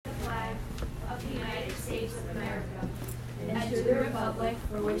America, and to the republic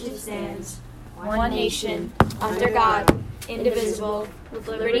for which it stands, one nation, under God, indivisible, with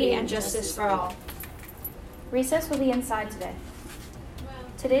liberty and justice for all. Recess will be inside today.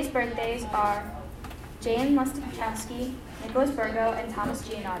 Today's birthdays are Jan Mustakowski, Nicholas Burgo, and Thomas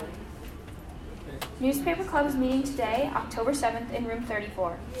Giannotti. Newspaper Club is meeting today, October 7th, in room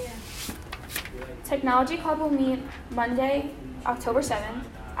 34. Technology Club will meet Monday, October 7th,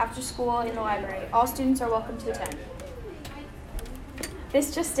 after school in the library. All students are welcome to attend.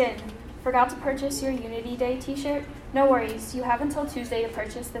 This just in. Forgot to purchase your Unity Day t-shirt? No worries, you have until Tuesday to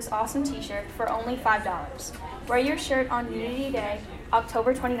purchase this awesome t-shirt for only $5. Wear your shirt on Unity Day,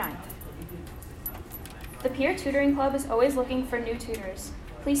 October 29th. The Peer Tutoring Club is always looking for new tutors.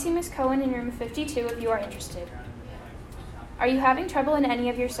 Please see Ms. Cohen in room 52 if you are interested. Are you having trouble in any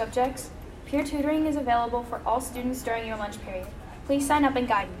of your subjects? Peer tutoring is available for all students during your lunch period. Please sign up in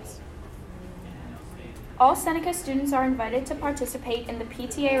guidance. All Seneca students are invited to participate in the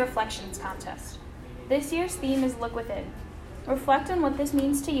PTA Reflections Contest. This year's theme is Look Within. Reflect on what this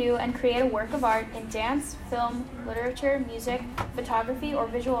means to you and create a work of art in dance, film, literature, music, photography, or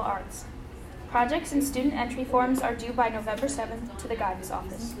visual arts. Projects and student entry forms are due by November 7th to the guidance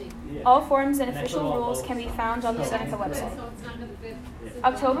office. All forms and official rules can be found on the Seneca website.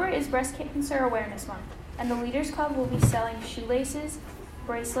 October is Breast Cancer Awareness Month, and the Leaders Club will be selling shoelaces,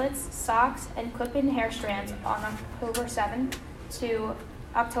 bracelets, socks, and clip-in hair strands on October 7th to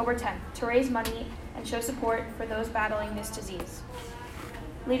October 10th to raise money and show support for those battling this disease.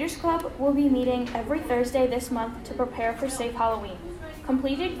 Leaders Club will be meeting every Thursday this month to prepare for Safe Halloween.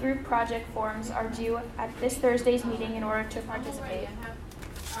 Completed group project forms are due at this Thursday's meeting in order to participate.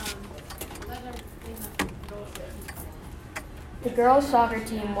 The girls' soccer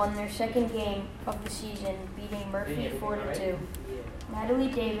team won their second game of the season, beating Murphy 4-2. Natalie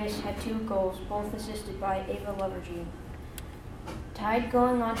Davis had 2 goals, both assisted by Ava Lovergy. Tied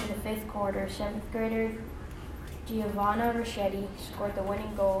going on to the 5th quarter, 7th grader Giovanna Ricchetti scored the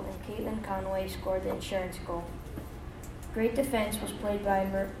winning goal and Caitlin Conway scored the insurance goal. Great defense was played by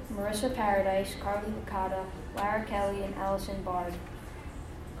Marissa Paradise, Carly Licata, Lara Kelly, and Allison Bard.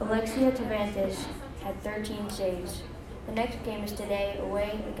 Alexia Tavantes had 13 saves. The next game is today,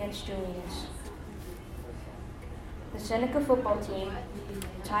 away against Julius. The Seneca football team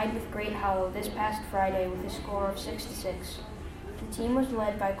tied with Great Hollow this past Friday with a score of 6-6. The team was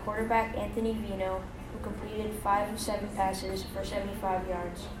led by quarterback Anthony Vino, who completed 5 of 7 passes for 75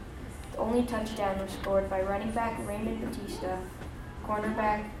 yards. The only touchdown was scored by running back Raymond Batista.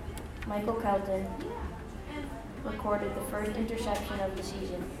 Cornerback Michael Kelton recorded the first interception of the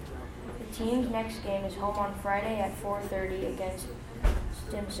season. The team's next game is home on Friday at 4:30 against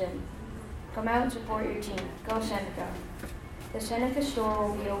Stimson. Come out and support your team. Go Seneca. The Seneca store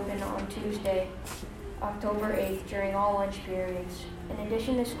will be open on Tuesday, October 8th during all lunch periods. In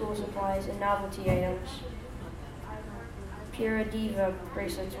addition to school supplies and novelty items, Pura Diva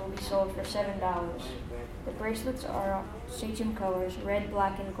bracelets will be sold for $7. The bracelets are Sachem colors, red,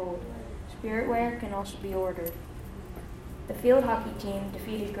 black, and gold. Spiritware can also be ordered. The field hockey team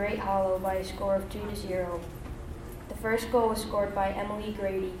defeated Great Hollow by a score of 2-0. The first goal was scored by Emily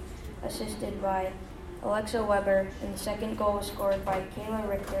Grady, assisted by Alexa Weber, and the second goal was scored by Kayla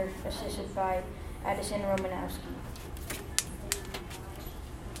Richter, assisted by Addison Romanowski.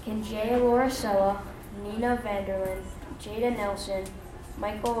 Kinjaya Laura Sella, Nina Vanderlyn, Jada Nelson,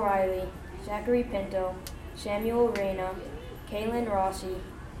 Michael Riley, Zachary Pinto, Samuel Reyna, Kaylin Rossi,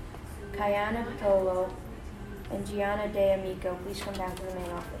 Kayana Patolo, and Gianna De Amico. Please come down to the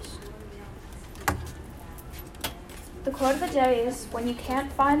main office. The quote of the day is, when you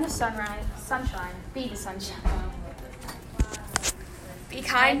can't find the sunshine, be the sunshine. Be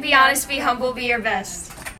kind, be honest, be humble, be your best.